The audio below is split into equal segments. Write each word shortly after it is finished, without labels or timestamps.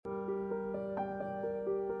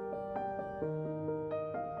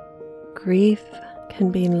grief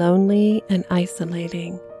can be lonely and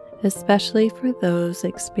isolating, especially for those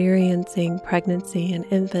experiencing pregnancy and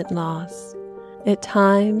infant loss. At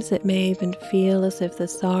times, it may even feel as if the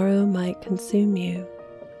sorrow might consume you.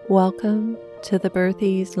 Welcome to the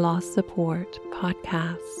Birthies Loss Support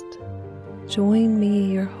podcast. Join me,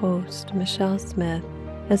 your host, Michelle Smith,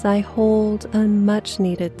 as I hold a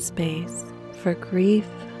much-needed space for grief,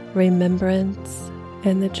 remembrance,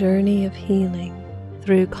 and the journey of healing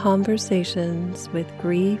through conversations with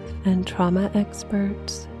grief and trauma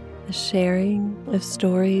experts, the sharing of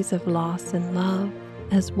stories of loss and love,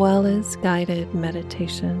 as well as guided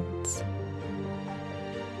meditations.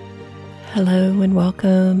 Hello and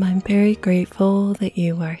welcome. I'm very grateful that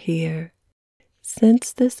you are here.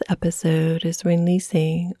 Since this episode is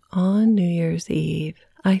releasing on New Year's Eve,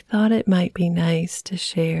 I thought it might be nice to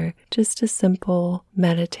share just a simple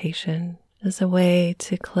meditation as a way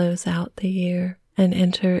to close out the year and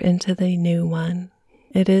enter into the new one.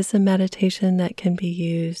 It is a meditation that can be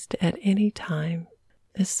used at any time,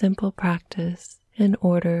 a simple practice in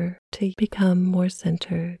order to become more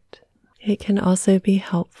centered. It can also be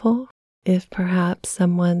helpful if perhaps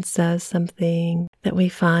someone says something that we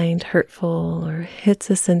find hurtful or hits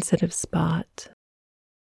a sensitive spot.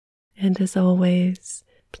 And as always,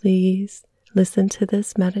 please listen to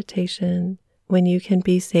this meditation when you can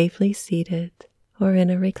be safely seated or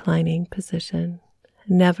in a reclining position.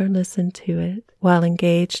 Never listen to it while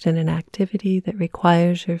engaged in an activity that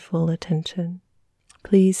requires your full attention.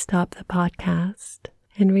 Please stop the podcast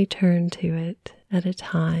and return to it at a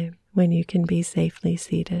time when you can be safely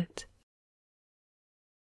seated.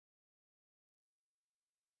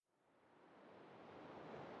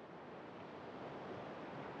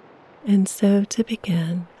 And so to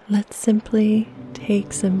begin, let's simply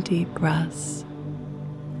take some deep breaths,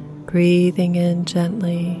 breathing in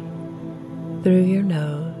gently through your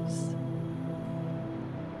nose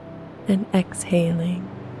and exhaling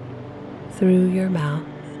through your mouth,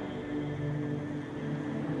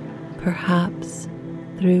 perhaps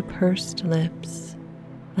through pursed lips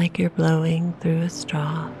like you're blowing through a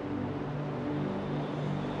straw.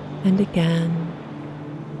 And again,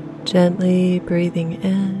 gently breathing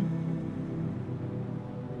in,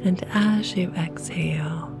 and as you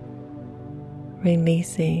exhale,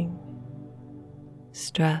 releasing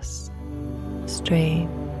stress, strain,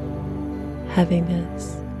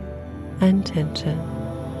 heaviness, and tension.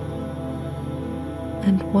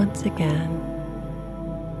 And once again,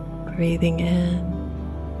 breathing in,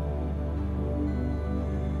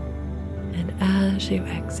 and as you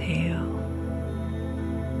exhale,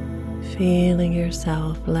 feeling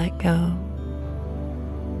yourself let go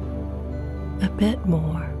a bit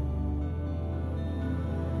more.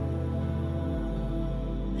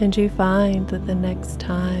 And you find that the next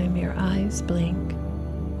time your eyes blink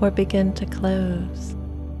or begin to close,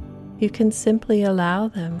 you can simply allow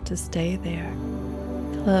them to stay there,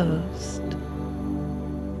 closed,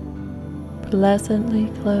 pleasantly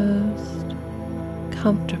closed,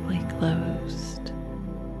 comfortably closed,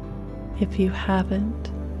 if you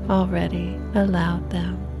haven't already allowed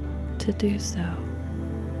them to do so.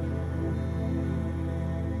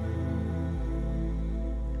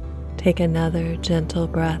 Take another gentle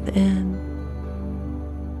breath in.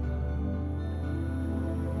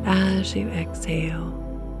 As you exhale,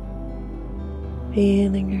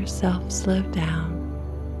 feeling yourself slow down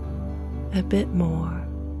a bit more.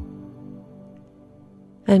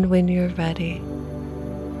 And when you're ready,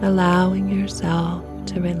 allowing yourself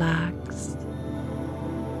to relax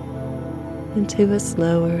into a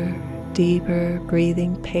slower, deeper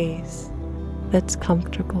breathing pace that's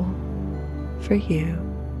comfortable for you.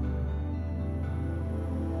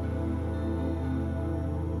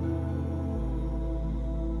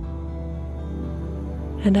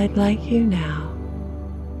 And I'd like you now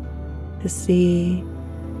to see,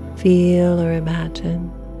 feel, or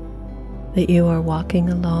imagine that you are walking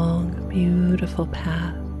along a beautiful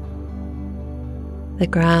path. The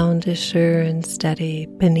ground is sure and steady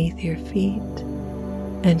beneath your feet,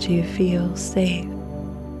 and you feel safe,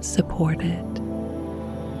 supported,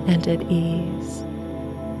 and at ease.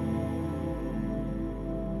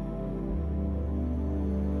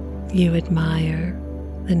 You admire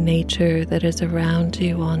the nature that is around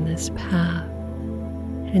you on this path,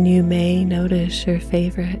 and you may notice your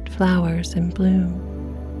favorite flowers in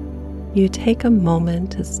bloom. You take a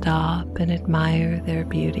moment to stop and admire their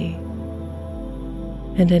beauty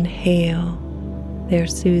and inhale their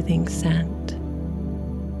soothing scent.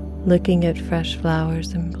 Looking at fresh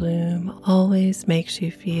flowers in bloom always makes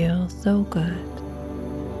you feel so good.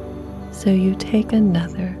 So you take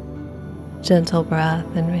another gentle breath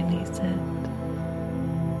and release it.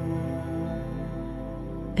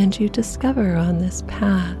 and you discover on this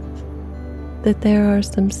path that there are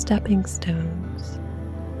some stepping stones,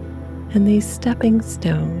 and these stepping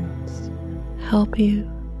stones help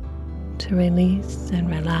you to release and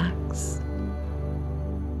relax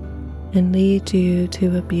and lead you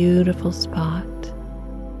to a beautiful spot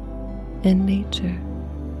in nature.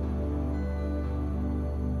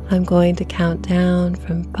 I'm going to count down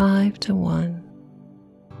from 5 to 1,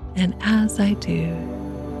 and as I do,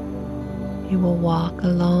 you will walk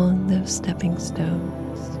along those stepping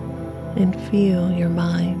stones and feel your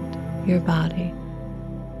mind, your body,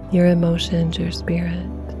 your emotions, your spirit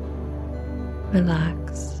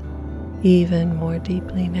relax even more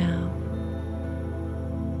deeply now.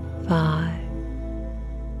 5.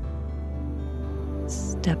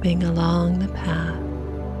 Stepping along the path,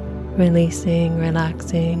 releasing,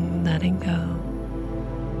 relaxing, letting go.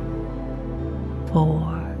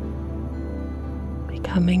 4.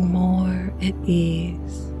 Becoming more at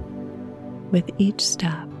ease with each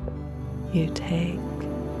step you take.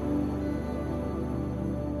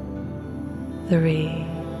 3.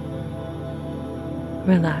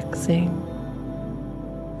 Relaxing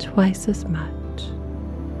twice as much,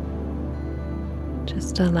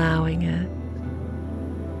 just allowing it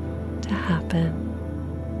to happen.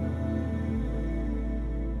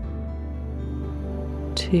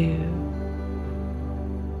 2.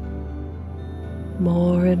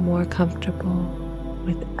 More and more comfortable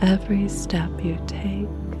with every step you take.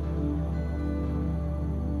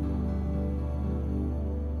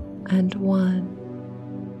 And 1.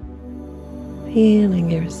 Feeling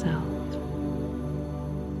yourself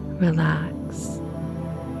relax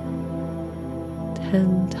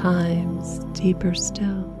 10 times deeper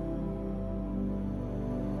still.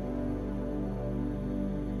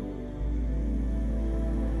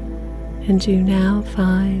 And you now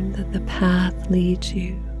find that the path leads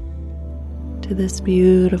you to this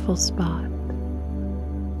beautiful spot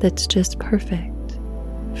that's just perfect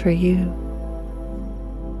for you.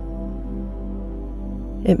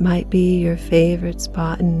 It might be your favorite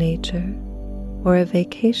spot in nature or a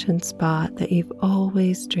vacation spot that you've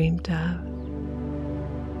always dreamed of.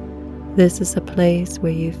 This is a place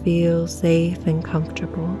where you feel safe and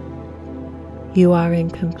comfortable. You are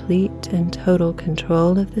in complete and total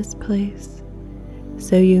control of this place,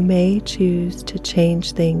 so you may choose to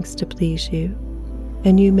change things to please you,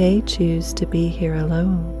 and you may choose to be here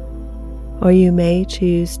alone, or you may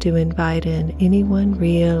choose to invite in anyone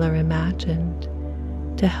real or imagined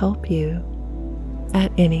to help you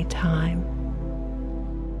at any time.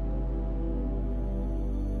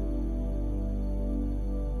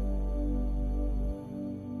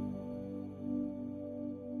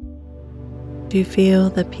 Do you feel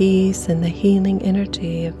the peace and the healing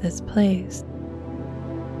energy of this place?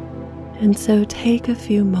 And so take a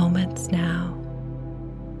few moments now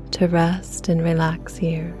to rest and relax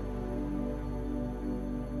here.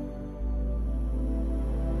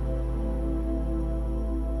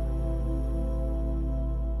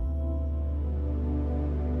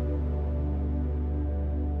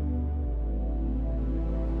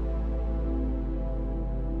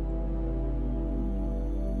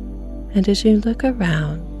 And as you look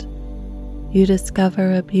around, you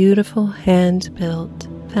discover a beautiful hand-built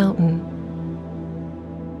fountain.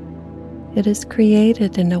 It is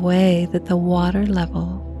created in a way that the water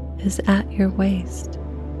level is at your waist,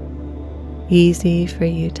 easy for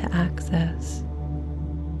you to access.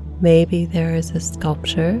 Maybe there is a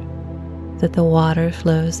sculpture that the water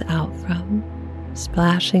flows out from,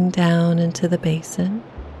 splashing down into the basin,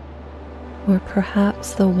 or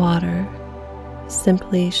perhaps the water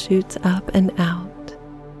simply shoots up and out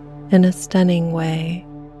in a stunning way.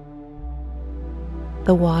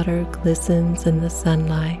 The water glistens in the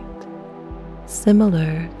sunlight,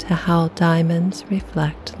 similar to how diamonds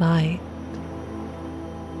reflect light.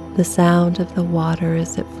 The sound of the water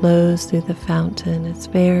as it flows through the fountain is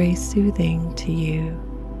very soothing to you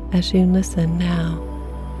as you listen now.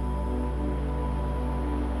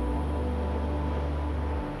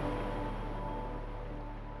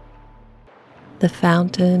 The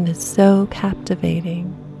fountain is so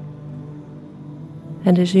captivating,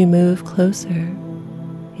 and as you move closer,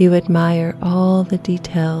 you admire all the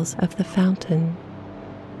details of the fountain.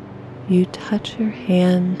 You touch your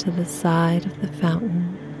hand to the side of the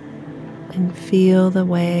fountain and feel the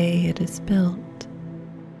way it is built,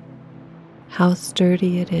 how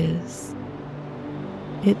sturdy it is.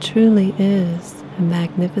 It truly is a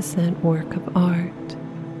magnificent work of art.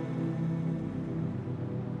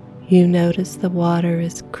 You notice the water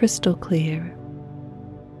is crystal clear,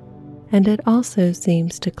 and it also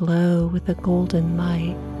seems to glow with a golden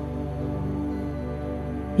light.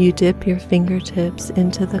 You dip your fingertips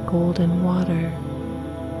into the golden water,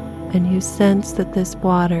 and you sense that this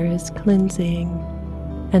water is cleansing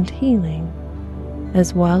and healing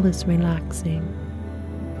as well as relaxing.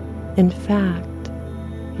 In fact,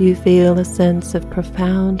 you feel a sense of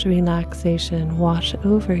profound relaxation wash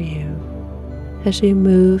over you as you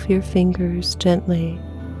move your fingers gently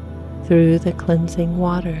through the cleansing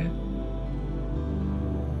water.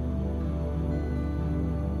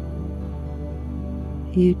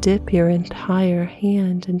 You dip your entire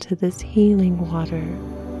hand into this healing water,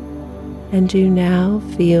 and you now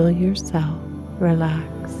feel yourself relax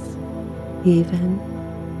even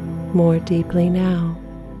more deeply now.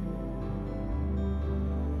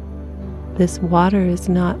 This water is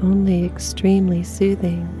not only extremely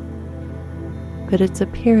soothing, but its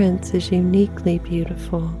appearance is uniquely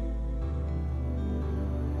beautiful.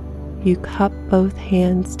 You cup both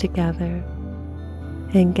hands together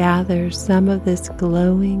and gather some of this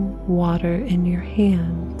glowing water in your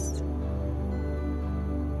hands.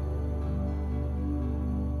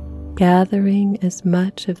 Gathering as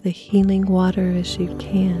much of the healing water as you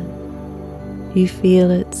can, you feel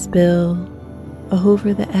it spill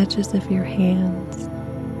over the edges of your hands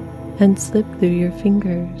and slip through your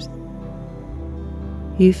fingers.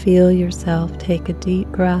 You feel yourself take a deep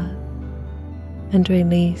breath and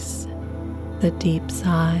release a deep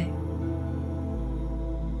sigh.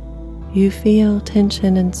 You feel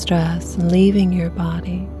tension and stress leaving your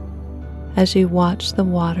body as you watch the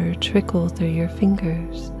water trickle through your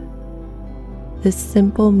fingers. This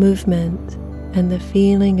simple movement and the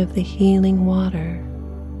feeling of the healing water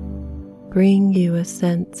bring you a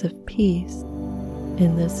sense of peace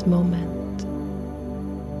in this moment.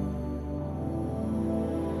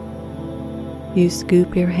 You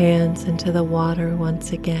scoop your hands into the water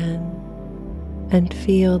once again and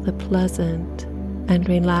feel the pleasant and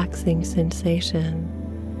relaxing sensation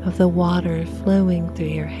of the water flowing through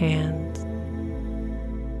your hands.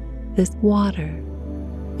 This water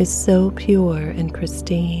is so pure and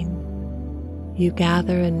pristine. You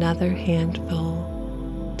gather another handful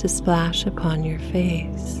to splash upon your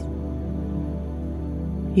face.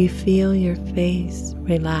 You feel your face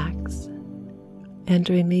relax and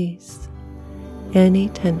release any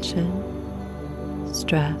tension,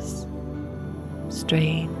 stress,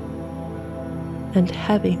 strain, and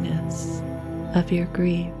heaviness of your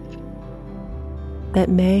grief that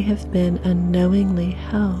may have been unknowingly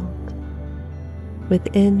held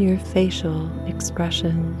within your facial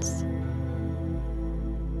expressions.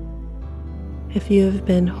 If you have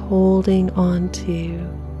been holding on to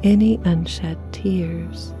any unshed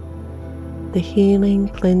tears, the healing,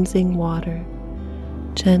 cleansing water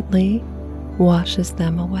gently washes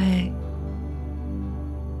them away.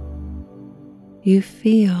 You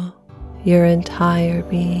feel your entire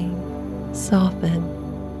being soften,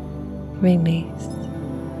 release,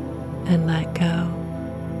 and let go.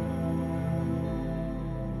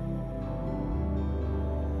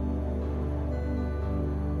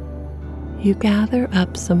 You gather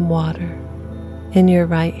up some water in your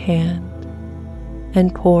right hand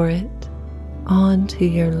and pour it onto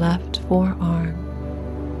your left forearm.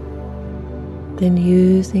 Then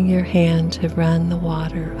using your hand to run the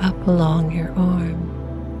water up along your arm,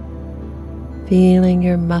 feeling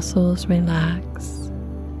your muscles relax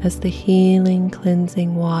as the healing,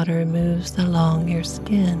 cleansing water moves along your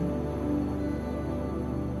skin.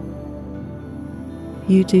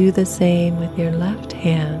 You do the same with your left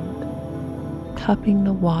hand, cupping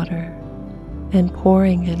the water and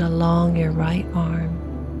pouring it along your right arm.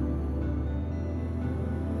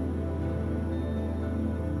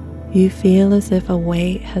 You feel as if a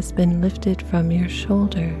weight has been lifted from your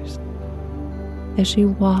shoulders as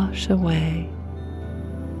you wash away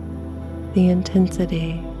the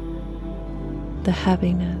intensity, the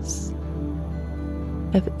heaviness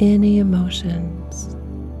of any emotions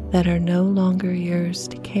that are no longer yours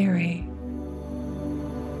to carry,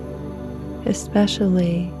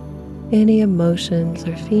 especially any emotions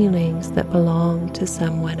or feelings that belong to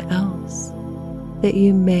someone else that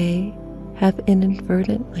you may have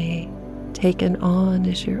inadvertently taken on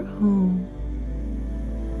as your own.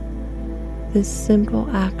 This simple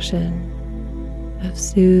action of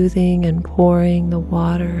soothing and pouring the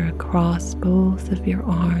water across both of your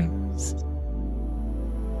arms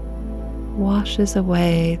washes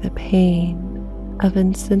away the pain of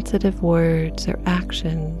insensitive words or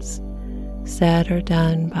actions said or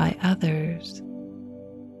done by others,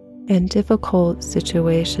 and difficult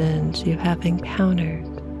situations you have encountered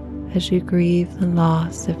as you grieve the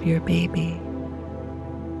loss of your baby.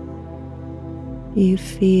 You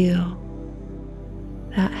feel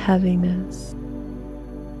that heaviness,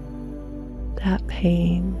 that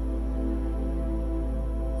pain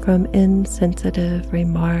from insensitive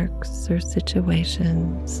remarks or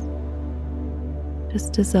situations,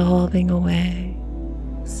 just dissolving away,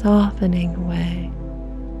 softening away.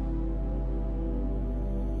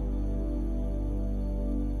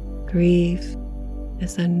 Grief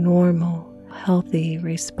is a normal, healthy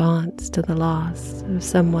response to the loss of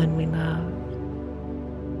someone we love.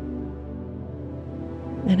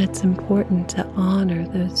 And it's important to honor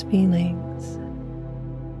those feelings.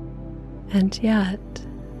 And yet,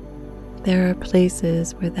 there are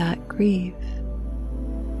places where that grief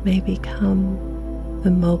may become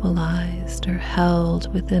immobilized or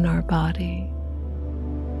held within our body.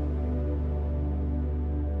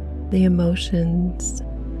 The emotions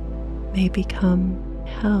may become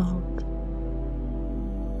held.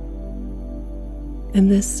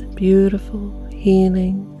 And this beautiful,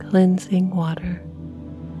 healing, cleansing water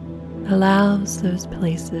allows those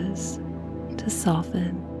places to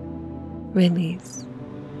soften, release,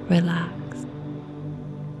 relax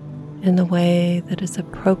in the way that is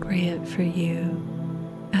appropriate for you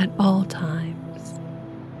at all times.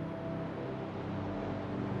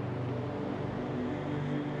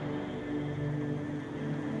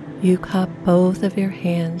 You cup both of your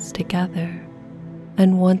hands together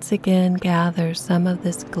and once again gather some of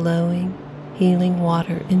this glowing, healing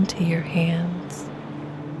water into your hands.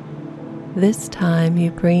 This time you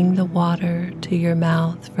bring the water to your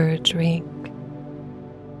mouth for a drink.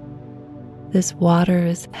 This water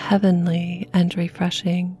is heavenly and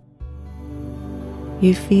refreshing.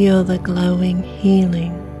 You feel the glowing,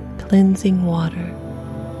 healing, cleansing water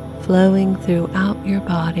flowing throughout your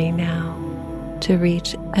body now to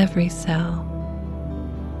reach every cell.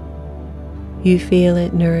 You feel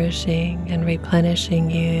it nourishing and replenishing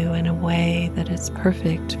you in a way that is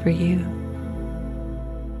perfect for you.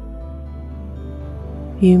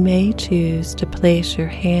 You may choose to place your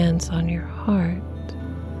hands on your heart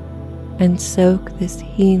and soak this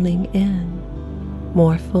healing in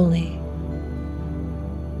more fully.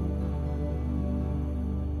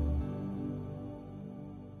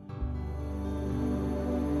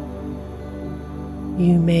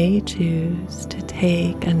 You may choose to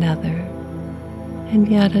take another and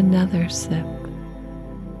yet another sip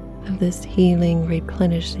of this healing,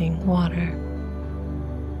 replenishing water.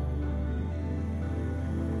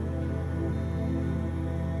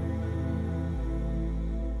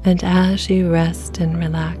 And as you rest and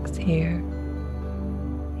relax here,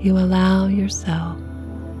 you allow yourself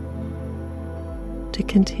to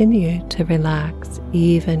continue to relax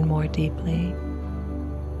even more deeply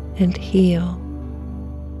and heal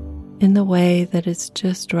in the way that is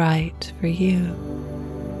just right for you.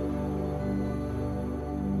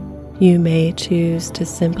 You may choose to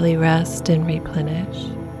simply rest and replenish.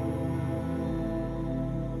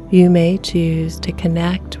 You may choose to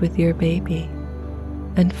connect with your baby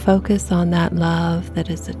and focus on that love that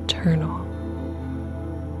is eternal.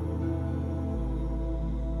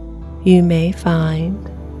 You may find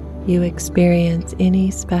you experience any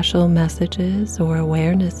special messages or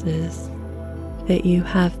awarenesses that you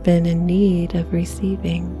have been in need of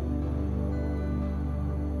receiving.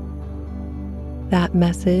 That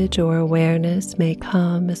message or awareness may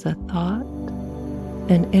come as a thought,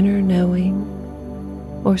 an inner knowing,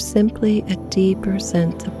 or simply a deeper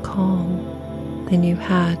sense of calm than you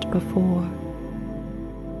had before.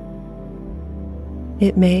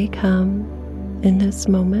 It may come in this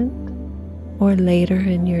moment, or later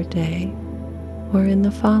in your day, or in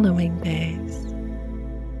the following days.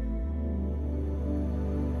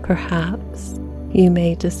 Perhaps you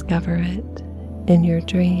may discover it in your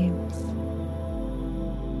dreams.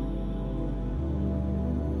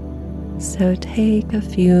 So take a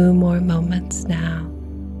few more moments now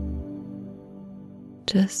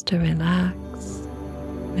just to relax,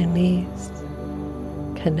 release,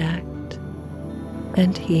 connect,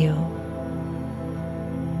 and heal.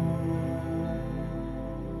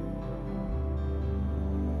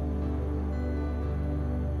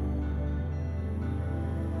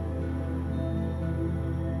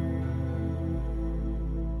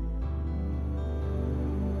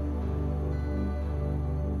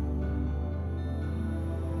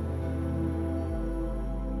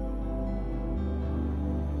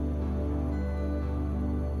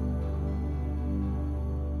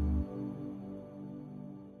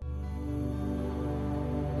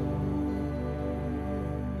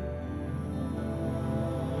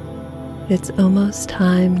 It's almost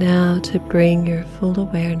time now to bring your full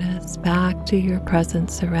awareness back to your present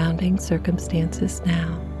surrounding circumstances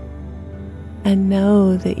now, and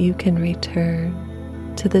know that you can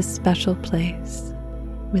return to this special place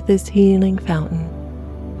with this healing fountain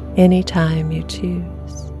anytime you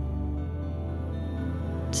choose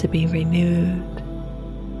to be renewed,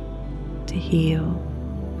 to heal,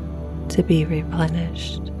 to be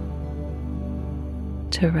replenished,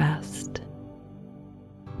 to rest.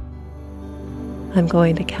 I'm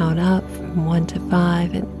going to count up from 1 to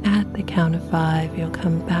 5, and at the count of 5, you'll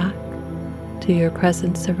come back to your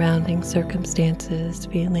present surrounding circumstances,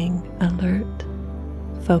 feeling alert,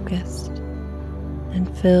 focused,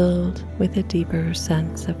 and filled with a deeper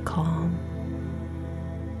sense of calm.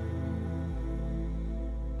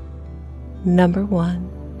 Number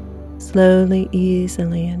 1, slowly,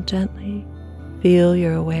 easily, and gently feel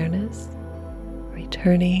your awareness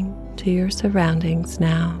returning to your surroundings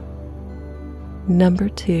now. Number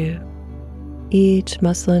 2, each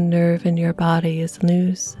muscle and nerve in your body is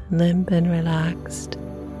loose, limp, and relaxed,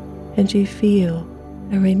 and you feel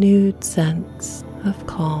a renewed sense of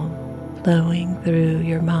calm flowing through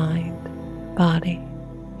your mind, body,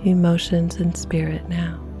 emotions, and spirit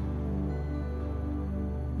now.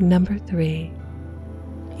 Number 3,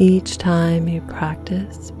 each time you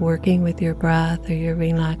practice working with your breath or your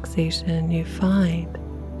relaxation, you find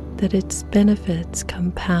that its benefits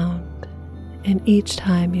compound. And each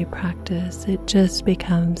time you practice, it just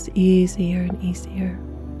becomes easier and easier.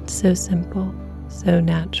 It's so simple, so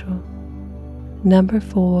natural. Number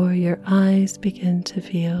 4, your eyes begin to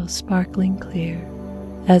feel sparkling clear,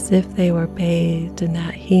 as if they were bathed in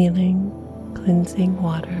that healing, cleansing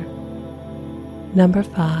water. Number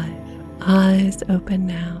 5, eyes open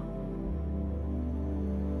now,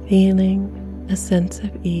 feeling a sense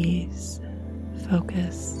of ease,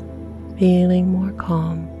 focus, feeling more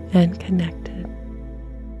calm and connected.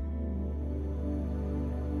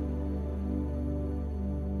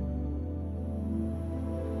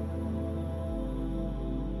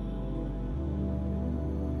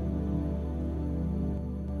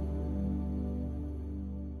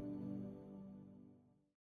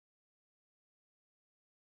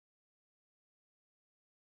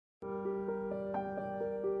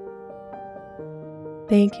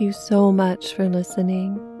 Thank you so much for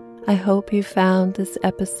listening. I hope you found this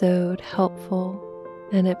episode helpful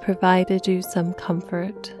and it provided you some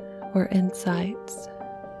comfort or insights.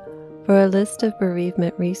 For a list of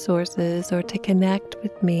bereavement resources or to connect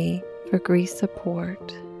with me for grief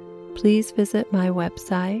support, please visit my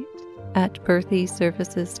website at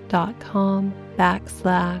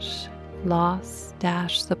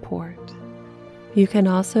birthyservices.com/loss-support. You can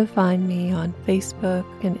also find me on Facebook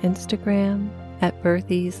and Instagram at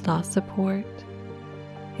Birthy's Loss Support.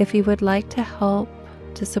 If you would like to help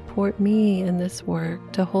to support me in this work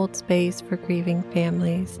to hold space for grieving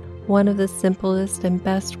families, one of the simplest and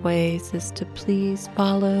best ways is to please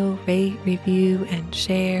follow, rate, review, and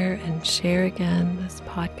share again this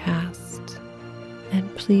podcast.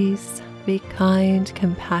 And please be kind,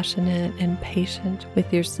 compassionate, and patient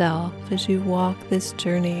with yourself as you walk this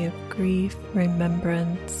journey of grief,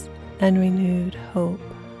 remembrance, and renewed hope.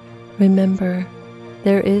 Remember,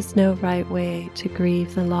 there is no right way to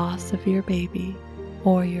grieve the loss of your baby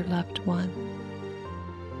or your loved one.